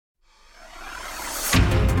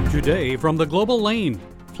Today from the Global Lane,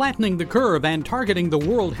 flattening the curve and targeting the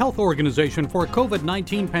World Health Organization for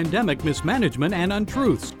COVID-19 pandemic mismanagement and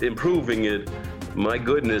untruths. Improving it, my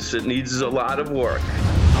goodness, it needs a lot of work.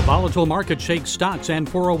 A volatile market shakes stocks and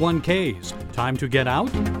 401ks. Time to get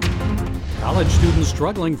out? College students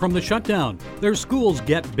struggling from the shutdown. Their schools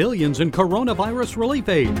get billions in coronavirus relief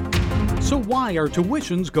aid. So why are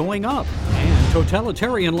tuitions going up? And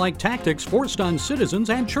totalitarian-like tactics forced on citizens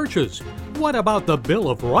and churches. What about the Bill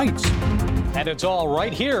of Rights? And it's all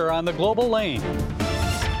right here on the Global Lane.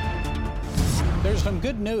 There's some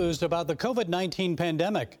good news about the COVID-19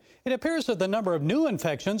 pandemic. It appears that the number of new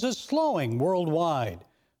infections is slowing worldwide.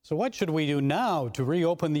 So what should we do now to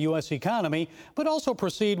reopen the U.S. economy, but also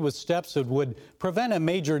proceed with steps that would prevent a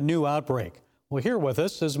major new outbreak? Well, here with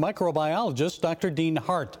us is microbiologist Dr. Dean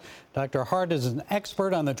Hart. Dr. Hart is an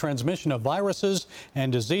expert on the transmission of viruses and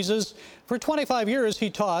diseases. For 25 years, he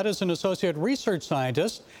taught as an associate research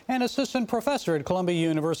scientist and assistant professor at Columbia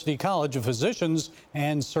University College of Physicians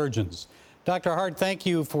and Surgeons. Dr. Hart, thank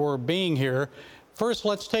you for being here. First,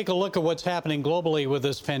 let's take a look at what's happening globally with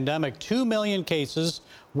this pandemic. 2 million cases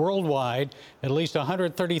worldwide, at least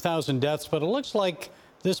 130,000 deaths, but it looks like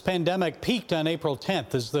this pandemic peaked on April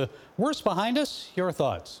 10th. Is the worst behind us? Your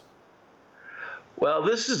thoughts? Well,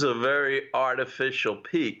 this is a very artificial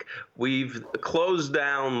peak. We've closed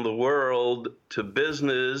down the world to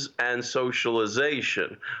business and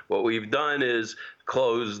socialization. What we've done is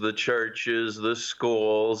close the churches, the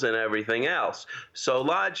schools, and everything else. So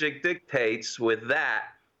logic dictates with that,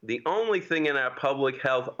 the only thing in our public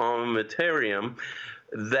health armamentarium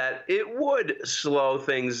that it would slow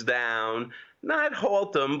things down, not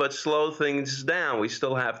halt them, but slow things down. We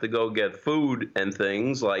still have to go get food and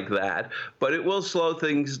things like that, but it will slow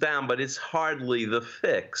things down, but it's hardly the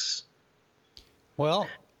fix. Well,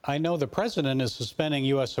 I know the president is suspending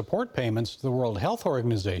U.S. support payments to the World Health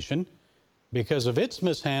Organization because of its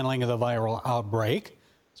mishandling of the viral outbreak.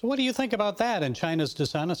 So what do you think about that and China's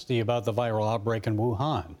dishonesty about the viral outbreak in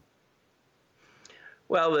Wuhan?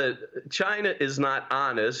 Well, China is not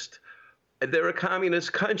honest. They're a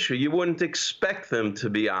communist country. You wouldn't expect them to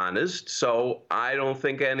be honest, so I don't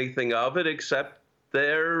think anything of it except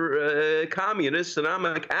they're communists and I'm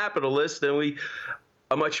a capitalist, and we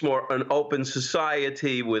are much more an open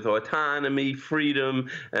society with autonomy, freedom,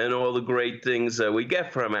 and all the great things that we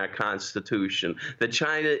get from our Constitution. That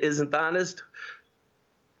China isn't honest?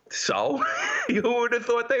 So you would have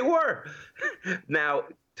thought they were. Now,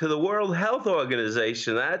 to the World Health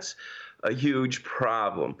Organization, that's a huge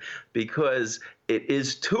problem because it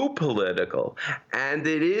is too political and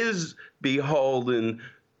it is beholden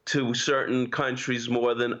to certain countries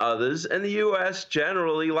more than others. And the U.S.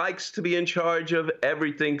 generally likes to be in charge of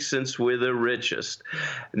everything since we're the richest.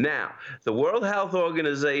 Now, the World Health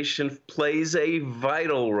Organization plays a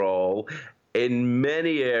vital role in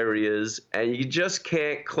many areas, and you just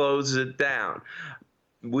can't close it down.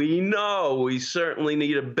 We know we certainly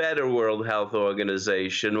need a better World Health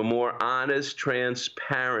Organization, a more honest,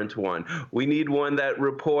 transparent one. We need one that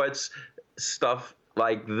reports stuff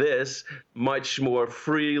like this much more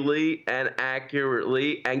freely and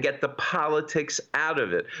accurately and get the politics out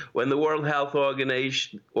of it. When the World Health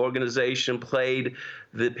Organization played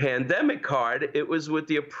the pandemic card, it was with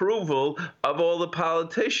the approval of all the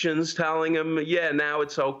politicians telling them, yeah, now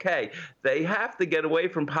it's okay. They have to get away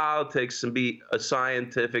from politics and be a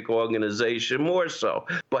scientific organization more so.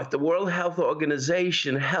 But the World Health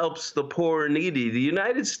Organization helps the poor and needy. The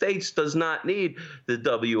United States does not need the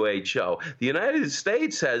WHO. The United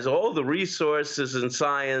States has all the resources and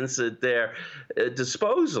science at their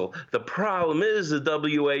disposal. The problem is the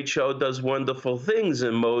WHO does wonderful things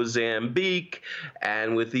in Mozambique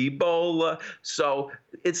and with Ebola. So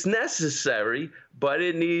it's necessary, but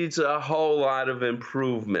it needs a whole lot of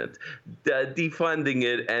improvement. Defunding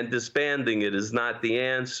it and disbanding it is not the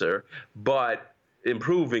answer, but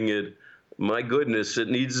improving it, my goodness, it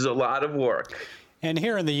needs a lot of work. And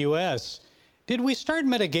here in the U.S., did we start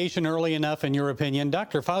mitigation early enough, in your opinion?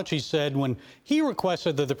 Dr. Fauci said when he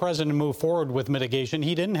requested that the president move forward with mitigation,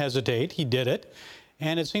 he didn't hesitate, he did it.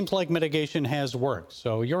 And it seems like mitigation has worked.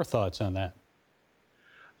 So your thoughts on that?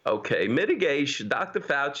 Okay, mitigation. Dr.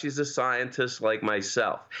 Fauci is a scientist like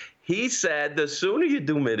myself. He said the sooner you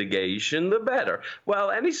do mitigation, the better.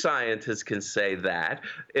 Well, any scientist can say that.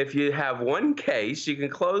 If you have one case, you can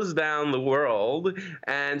close down the world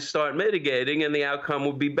and start mitigating, and the outcome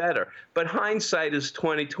will be better. But hindsight is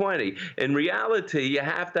 20/20. In reality, you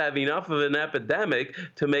have to have enough of an epidemic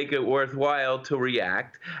to make it worthwhile to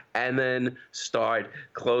react, and then start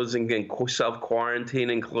closing and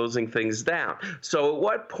self-quarantining, closing things down. So at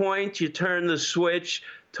what point you turn the switch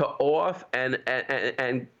to off and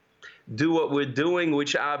do what we're doing,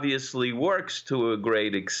 which obviously works to a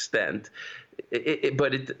great extent.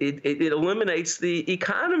 But it eliminates the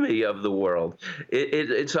economy of the world.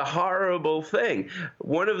 It's a horrible thing.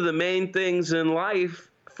 One of the main things in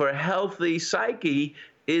life for healthy psyche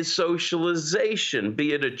is socialization,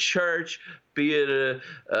 be it a church, be it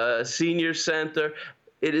a senior center.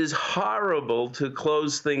 It is horrible to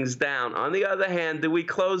close things down. On the other hand, do we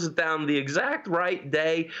close it down the exact right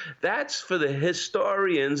day? That's for the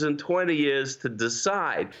historians in 20 years to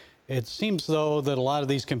decide. It seems, though, that a lot of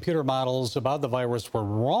these computer models about the virus were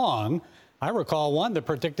wrong. I recall one that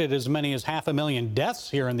predicted as many as 500,000 deaths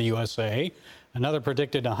here in the USA. Another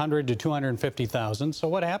predicted 100 to 250,000. So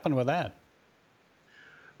what happened with that?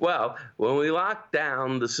 Well, when we locked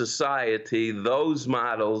down the society, those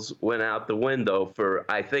models went out the window for,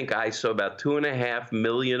 I think I saw about 2.5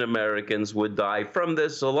 million Americans would die from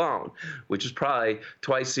this alone, which is probably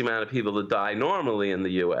twice the amount of people that die normally in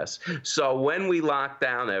the U.S. So when we locked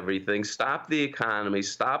down everything, stopped the economy,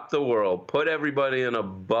 stopped the world, put everybody in a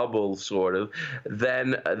bubble, sort of,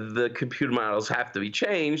 then the computer models have to be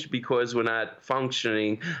changed because we're not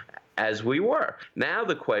functioning as we were. Now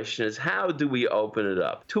the question is, how do we open it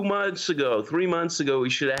up? 2 months ago, 3 months ago, we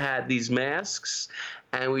should have had these masks,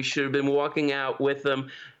 and we should have been walking out with them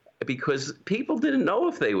because people didn't know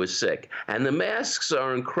if they were sick. And the masks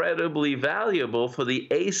are incredibly valuable for the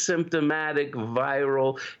asymptomatic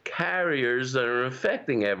viral carriers that are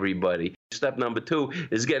infecting everybody. Step number 2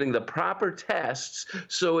 is getting the proper tests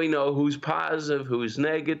so we know who's positive, who's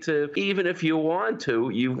negative. Even if you want to,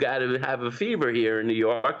 you've got to have a fever here in New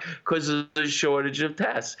York because there's a shortage of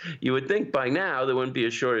tests. You would think by now there wouldn't be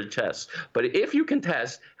a shortage of tests. But if you can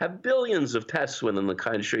test, have billions of tests within the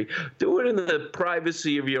country, do it in the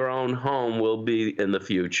privacy of your own home will be in the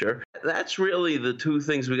future. That's really the two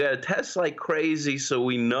things. We got to test like crazy so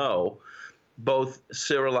we know, both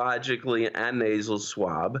serologically and nasal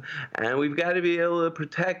swab, and we've got to be able to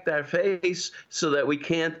protect our face so that we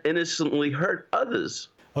can't innocently hurt others.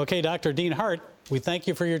 Okay, Dr. Dean Hart, we thank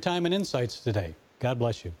you for your time and insights today. God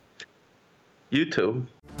bless you. You too.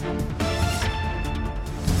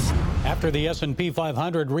 After the S&P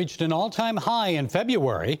 500 reached an all-time high in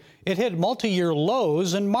February, it hit multi-year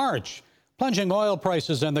lows in March. Plunging oil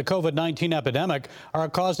prices and the COVID-19 epidemic are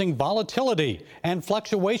causing volatility and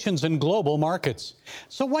fluctuations in global markets.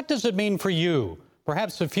 So what does it mean for you?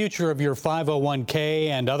 Perhaps the future of your 501k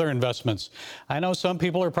and other investments. I know some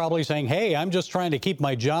people are probably saying, hey, I'm just trying to keep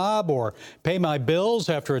my job or pay my bills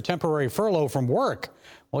after a temporary furlough from work.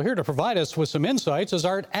 Well, here to provide us with some insights is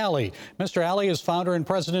Art Alley. Mr. Alley is founder and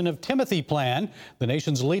president of Timothy Plan, the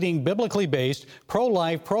nation's leading biblically based,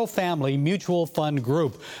 pro-life, pro-family mutual fund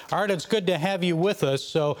group. Art, it's good to have you with us.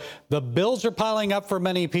 So the bills are piling up for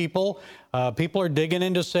many people. People are digging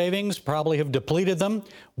into savings, probably have depleted them.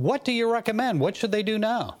 What do you recommend? What should they do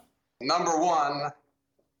now? Number one,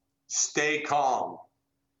 stay calm.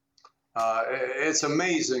 It's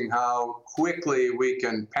amazing how quickly we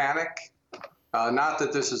can panic. Not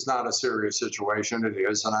that this is not a serious situation, it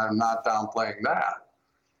is, and I'm not downplaying that.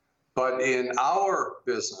 But in our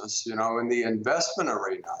business, in the investment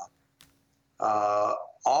arena,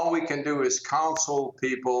 all we can do is counsel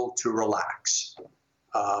people to relax.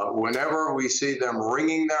 Whenever we see them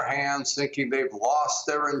wringing their hands, thinking they've lost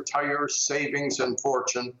their entire savings and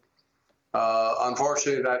fortune,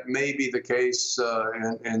 unfortunately, that may be the case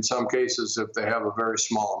in some cases if they have a very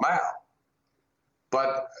small amount.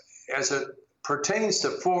 But as it pertains to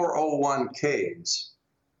 401ks,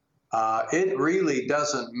 it really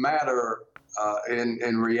doesn't matter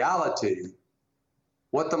in reality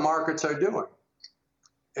what the markets are doing,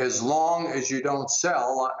 as long as you don't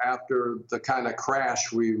sell after the kind of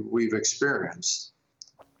crash we've experienced.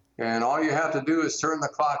 And all you have to do is turn the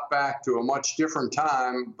clock back to a much different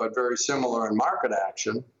time, but very similar in market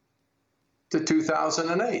action, to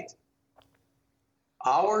 2008.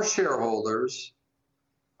 Our shareholders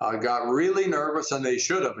got really nervous, and they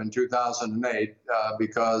should have in 2008,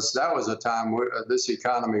 because that was a time where this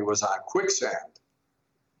economy was on quicksand.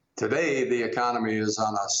 Today, the economy is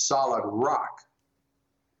on a solid rock.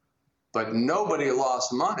 But nobody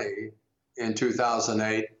lost money in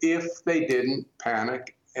 2008 if they didn't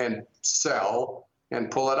panic and sell and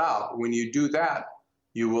pull it out. When you do that,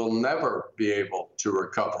 you will never be able to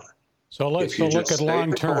recover. So let's look at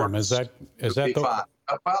long term. Is that the...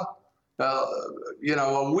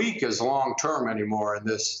 Well, a week is long term anymore in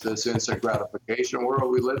this instant gratification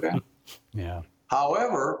world we live in. Yeah.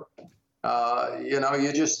 However,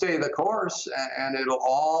 you just stay the course, and it'll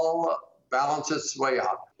all balance its way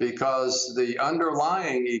out because the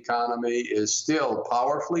underlying economy is still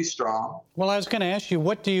powerfully strong. Well, I was going to ask you,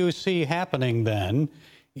 what do you see happening then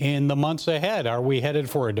in the months ahead? Are we headed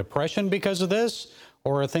for a depression because of this,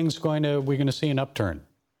 or are we're going to see an upturn?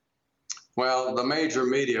 Well, the major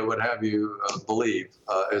media would have you believe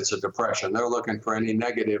it's a depression. They're looking for any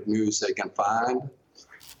negative news they can find.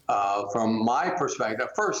 From my perspective,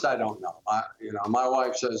 first, I don't know. My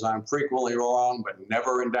wife says I'm frequently wrong, but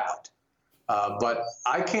never in doubt. But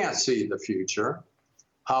I can't see the future.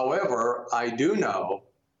 However, I do know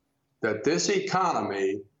that this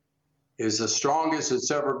economy is the strongest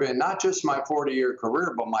it's ever been, not just my 40-year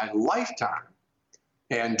career, but my lifetime.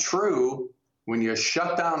 And true, when you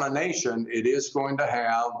shut down a nation, it is going to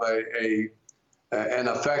have an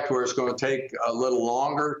effect where it's going to take a little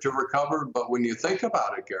longer to recover. But when you think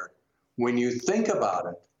about it, Garrett, when you think about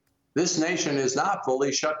it, this nation is not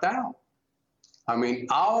fully shut down. I mean,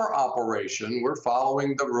 our operation, we're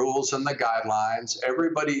following the rules and the guidelines.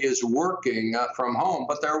 Everybody is working from home,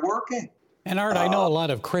 but they're working. And Art, I know a lot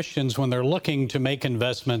of Christians, when they're looking to make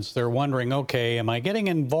investments, they're wondering, okay, am I getting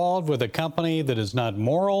involved with a company that is not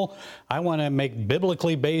moral? I want to make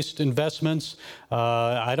biblically based investments.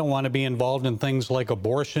 I don't want to be involved in things like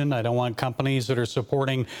abortion. I don't want companies that are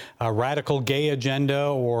supporting a radical gay agenda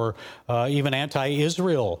or even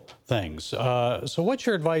anti-Israel things. So what's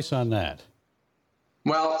your advice on that?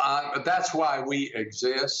 Well, that's why we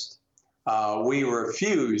exist. We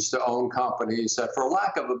refuse to own companies that, for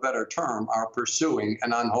lack of a better term, are pursuing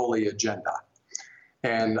an unholy agenda.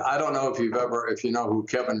 And I don't know if you know who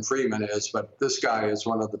Kevin Freeman is, but this guy is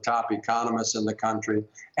one of the top economists in the country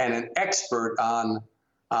and an expert on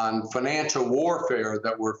financial warfare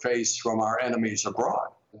that we're faced from our enemies abroad.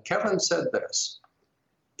 Kevin said this: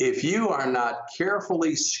 if you are not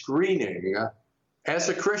carefully screening as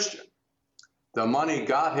a Christian the money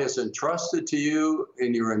God has entrusted to you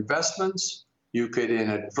in your investments, you could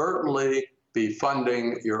inadvertently be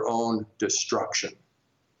funding your own destruction.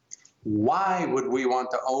 Why would we want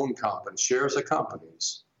to own companies, shares of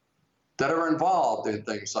companies, that are involved in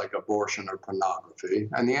things like abortion or pornography?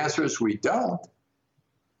 And the answer is we don't.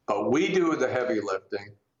 But we do the heavy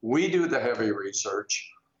lifting. We do the heavy research.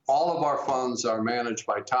 All of our funds are managed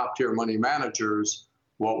by top-tier money managers.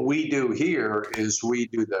 What we do here is we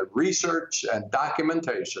do the research and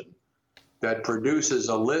documentation that produces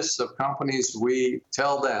a list of companies. We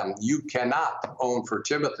tell them, you cannot own for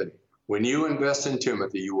Timothy. When you invest in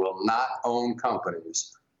Timothy, you will not own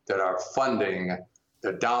companies that are funding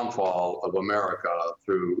the downfall of America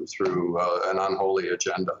through an unholy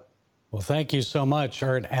agenda. Well, thank you so much,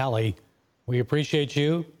 Art Alley. We appreciate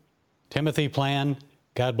you. Timothy Plan,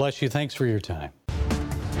 God bless you. Thanks for your time.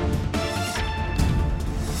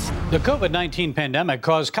 The COVID-19 pandemic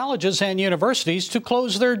caused colleges and universities to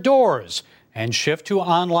close their doors and shift to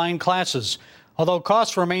online classes. Although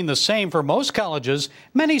costs remain the same for most colleges,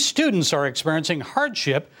 many students are experiencing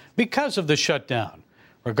hardship because of the shutdown.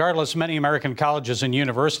 Regardless, many American colleges and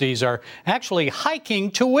universities are actually hiking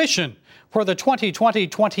tuition for the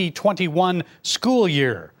 2020-2021 school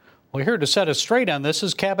year. Well, here to set us straight on this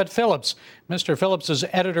is Cabot Phillips. Mr. Phillips is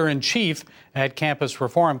editor-in-chief at Campus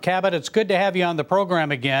Reform. Cabot, it's good to have you on the program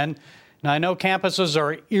again. Now, I know campuses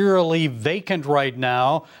are eerily vacant right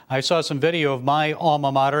now. I saw some video of my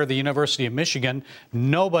alma mater, the University of Michigan.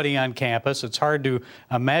 Nobody on campus. It's hard to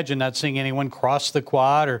imagine not seeing anyone cross the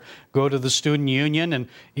quad or go to the student union. And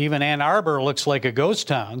even Ann Arbor looks like a ghost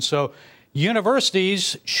town. So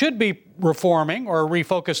universities should be reforming or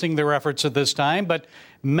refocusing their efforts at this time, but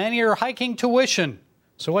many are hiking tuition.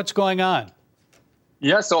 So what's going on?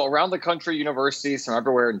 Yeah, so around the country, universities from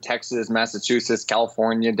everywhere in Texas, Massachusetts,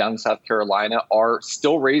 California, down to South Carolina are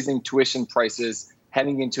still raising tuition prices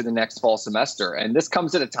heading into the next fall semester. And this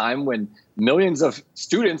comes at a time when millions of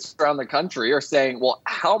students around the country are saying, well,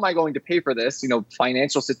 how am I going to pay for this? You know,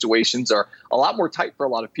 financial situations are a lot more tight for a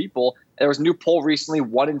lot of people. There was a new poll recently,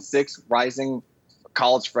 1 in 6 rising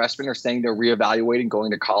college freshmen are saying they're reevaluating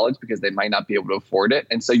going to college because they might not be able to afford it.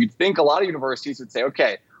 And so you'd think a lot of universities would say,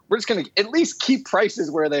 okay, we're just going to at least keep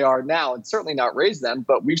prices where they are now and certainly not raise them.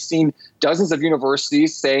 But we've seen dozens of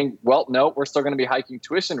universities saying, well, no, we're still going to be hiking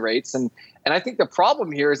tuition rates. And I think the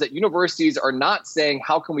problem here is that universities are not saying,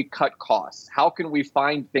 how can we cut costs? How can we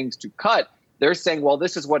find things to cut? They're saying, well,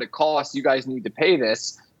 this is what it costs. You guys need to pay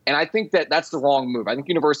this. And I think that that's the wrong move. I think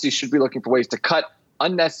universities should be looking for ways to cut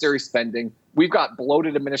unnecessary spending. We've got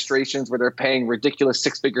bloated administrations where they're paying ridiculous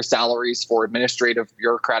 6-figure salaries for administrative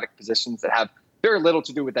bureaucratic positions that have very little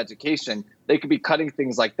to do with education. They could be cutting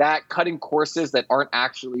things like that, cutting courses that aren't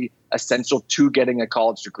actually essential to getting a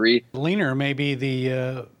college degree. Leaner may be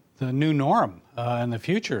the new norm in the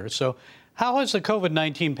future. So how has the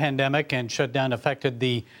COVID-19 pandemic and shutdown affected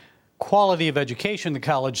the quality of education the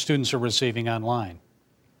college students are receiving online?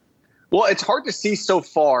 Well, it's hard to see so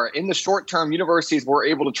far. In the short term, universities were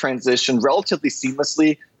able to transition relatively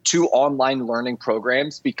seamlessly to online learning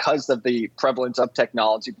programs because of the prevalence of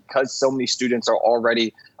technology, because so many students are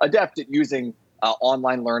already adept at using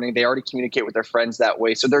online learning. They already communicate with their friends that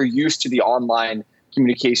way. So they're used to the online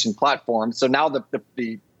communication platform. So now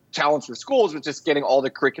the challenge for schools was just getting all the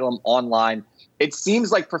curriculum online. It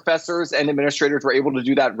seems like professors and administrators were able to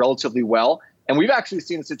do that relatively well. And we've actually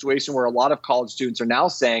seen a situation where a lot of college students are now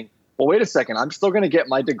saying, well, wait a second, I'm still going to get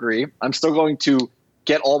my degree. I'm still going to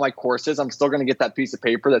get all my courses. I'm still going to get that piece of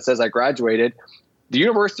paper that says I graduated. The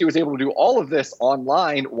university was able to do all of this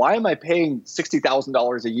online. Why am I paying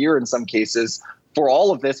 $60,000 a year in some cases for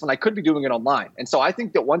all of this when I could be doing it online? And so I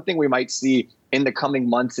think that one thing we might see in the coming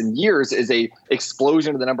months and years is a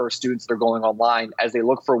explosion of the number of students that are going online as they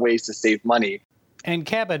look for ways to save money. And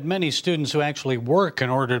Cabot, many students who actually work in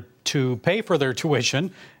order to pay for their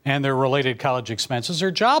tuition and their related college expenses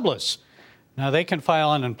are jobless. Now, they can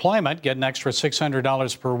file unemployment, get an extra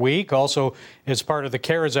 $600 per week. Also, as part of the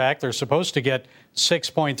CARES Act, they're supposed to get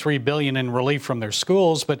 $6.3 billion in relief from their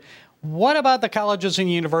schools. But what about the colleges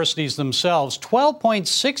and universities themselves?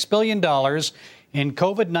 $12.6 billion in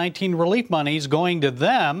COVID-19 relief monies going to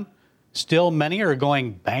them. Still, many are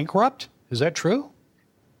going bankrupt. Is that true?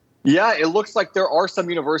 Yeah, it looks like there are some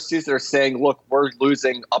universities that are saying, look, we're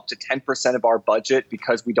losing up to 10% of our budget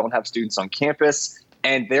because we don't have students on campus.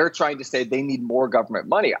 And they're trying to say they need more government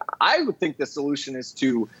money. I would think the solution is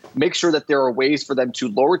to make sure that there are ways for them to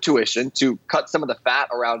lower tuition, to cut some of the fat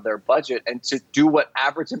around their budget, and to do what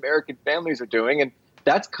average American families are doing. And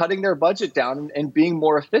that's cutting their budget down and being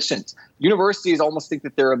more efficient. Universities almost think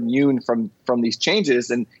that they're immune from these changes,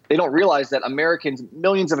 and they don't realize that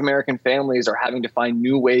millions of American families are having to find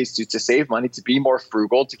new ways to save money, to be more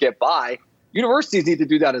frugal, to get by. Universities need to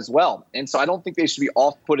do that as well. And so I don't think they should be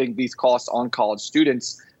off-putting these costs on college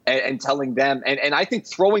students and telling them. And I think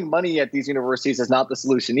throwing money at these universities is not the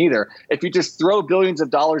solution either. If you just throw billions of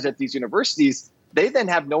dollars at these universities, they then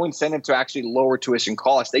have no incentive to actually lower tuition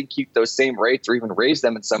costs. They keep those same rates or even raise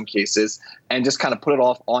them in some cases and just kind of put it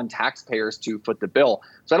off on taxpayers to foot the bill.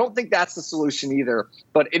 So I don't think that's the solution either.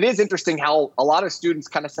 But it is interesting how a lot of students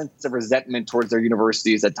kind of sense a resentment towards their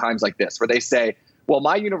universities at times like this, where they say, well,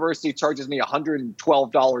 my university charges me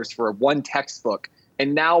 $112 for one textbook.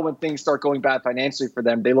 And now when things start going bad financially for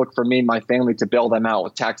them, they look for me and my family to bail them out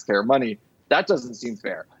with taxpayer money. That doesn't seem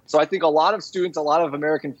fair. So I think a lot of students, a lot of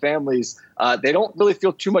American families, they don't really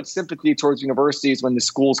feel too much sympathy towards universities when the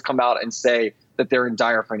schools come out and say that they're in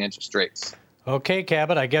dire financial straits. Okay,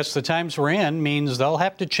 Cabot, I guess the times we're in means they'll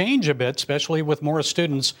have to change a bit, especially with more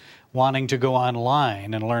students wanting to go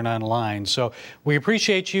online and learn online. So we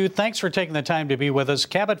appreciate you. Thanks for taking the time to be with us.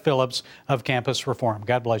 Cabot Phillips of Campus Reform.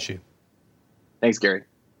 God bless you. Thanks, Gary.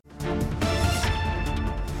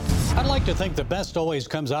 I'd like to think the best always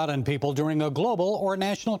comes out in people during a global or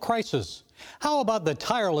national crisis. How about the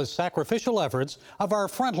tireless sacrificial efforts of our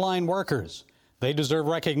frontline workers? They deserve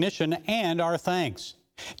recognition and our thanks.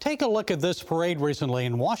 Take a look at this parade recently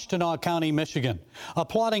in Washtenaw County, Michigan,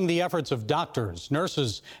 applauding the efforts of doctors,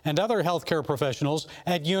 nurses, and other healthcare professionals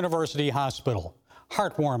at University Hospital.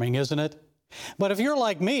 Heartwarming, isn't it? But if you're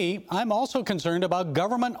like me, I'm also concerned about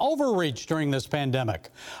government overreach during this pandemic.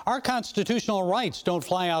 Our constitutional rights don't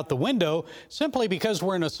fly out the window simply because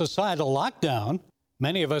we're in a societal lockdown.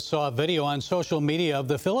 Many of us saw a video on social media of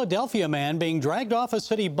the Philadelphia man being dragged off a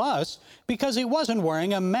city bus because he wasn't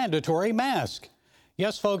wearing a mandatory mask.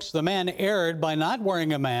 Yes, folks, the man erred by not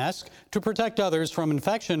wearing a mask to protect others from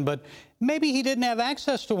infection, but maybe he didn't have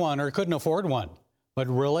access to one or couldn't afford one. But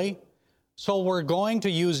really? So we're going to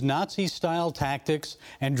use Nazi-style tactics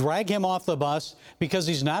and drag him off the bus because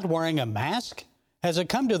he's not wearing a mask? Has it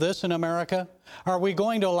come to this in America? Are we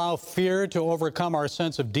going to allow fear to overcome our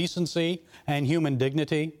sense of decency and human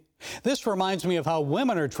dignity? This reminds me of how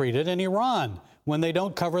women are treated in Iran when they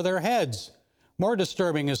don't cover their heads. More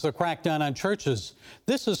disturbing is the crackdown on churches.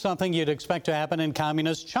 This is something you'd expect to happen in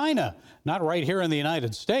communist China, not right here in the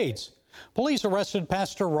United States. Police arrested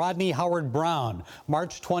Pastor Rodney Howard Brown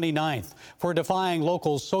March 29th for defying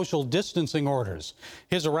local social distancing orders.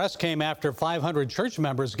 His arrest came after 500 church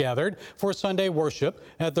members gathered for Sunday worship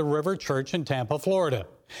at the River Church in Tampa, Florida.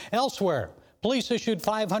 Elsewhere, police issued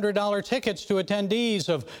 $500 tickets to attendees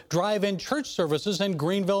of drive-in church services in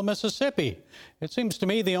Greenville, Mississippi. It seems to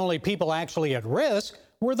me the only people actually at risk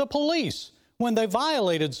were the police when they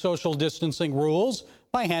violated social distancing rules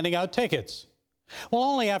by handing out tickets. Well,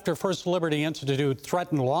 only after First Liberty Institute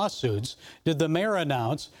threatened lawsuits did the mayor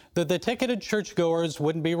announce that the ticketed churchgoers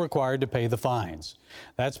wouldn't be required to pay the fines.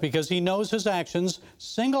 That's because he knows his actions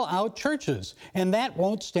single out churches, and that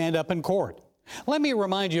won't stand up in court. Let me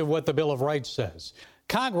remind you of what the Bill of Rights says.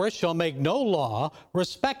 Congress shall make no law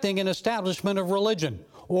respecting an establishment of religion,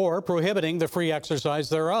 or prohibiting the free exercise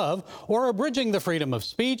thereof, or abridging the freedom of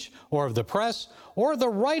speech, or of the press, or the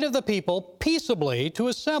right of the people peaceably to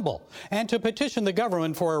assemble and to petition the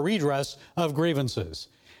government for a redress of grievances.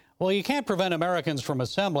 Well, you can't prevent Americans from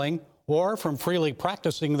assembling or from freely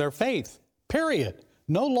practicing their faith, period.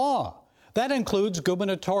 No law. That includes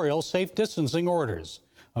gubernatorial safe distancing orders.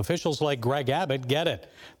 Officials like Greg Abbott get it.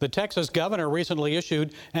 The Texas governor recently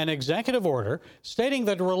issued an executive order stating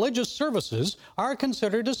that religious services are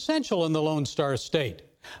considered essential in the Lone Star State.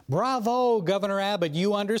 Bravo, Governor Abbott,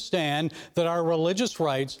 you understand that our religious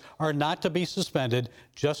rights are not to be suspended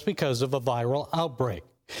just because of a viral outbreak.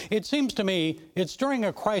 It seems to me it's during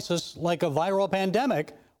a crisis like a viral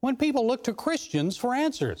pandemic when people look to Christians for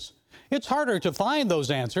answers. It's harder to find those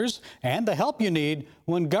answers and the help you need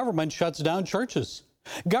when government shuts down churches.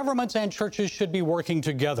 Governments and churches should be working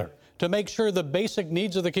together to make sure the basic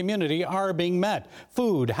needs of the community are being met: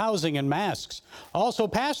 food, housing, and masks. Also,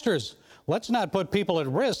 pastors, let's not put people at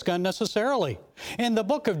risk unnecessarily. In the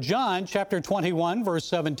book of John, chapter 21, verse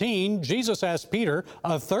 17, Jesus asked Peter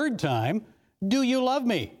a third time, "Do you love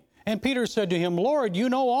me?" And Peter said to him, "Lord, you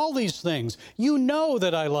know all these things. You know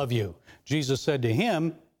that I love you." Jesus said to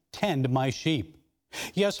him, "Tend my sheep."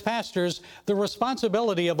 Yes, pastors, the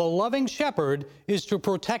responsibility of a loving shepherd is to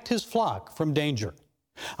protect his flock from danger.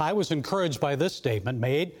 I was encouraged by this statement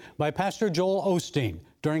made by Pastor Joel Osteen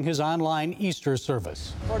during his online Easter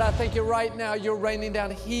service. Lord, I thank you right now you're raining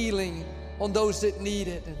down healing on those that need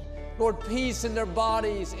it. And Lord, peace in their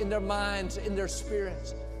bodies, in their minds, in their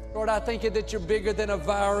spirits. Lord, I thank you that you're bigger than a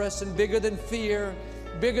virus and bigger than fear,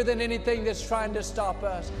 bigger than anything that's trying to stop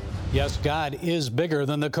us. Yes, God is bigger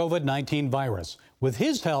than the COVID-19 virus. With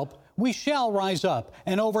his help, we shall rise up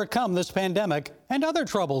and overcome this pandemic and other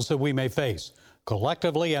troubles that we may face,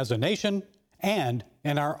 collectively as a nation and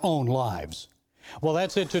in our own lives. Well,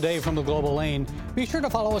 that's it today from the Global Lane. Be sure to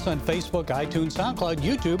follow us on Facebook, iTunes, SoundCloud,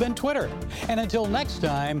 YouTube, and Twitter. And until next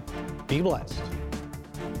time, be blessed.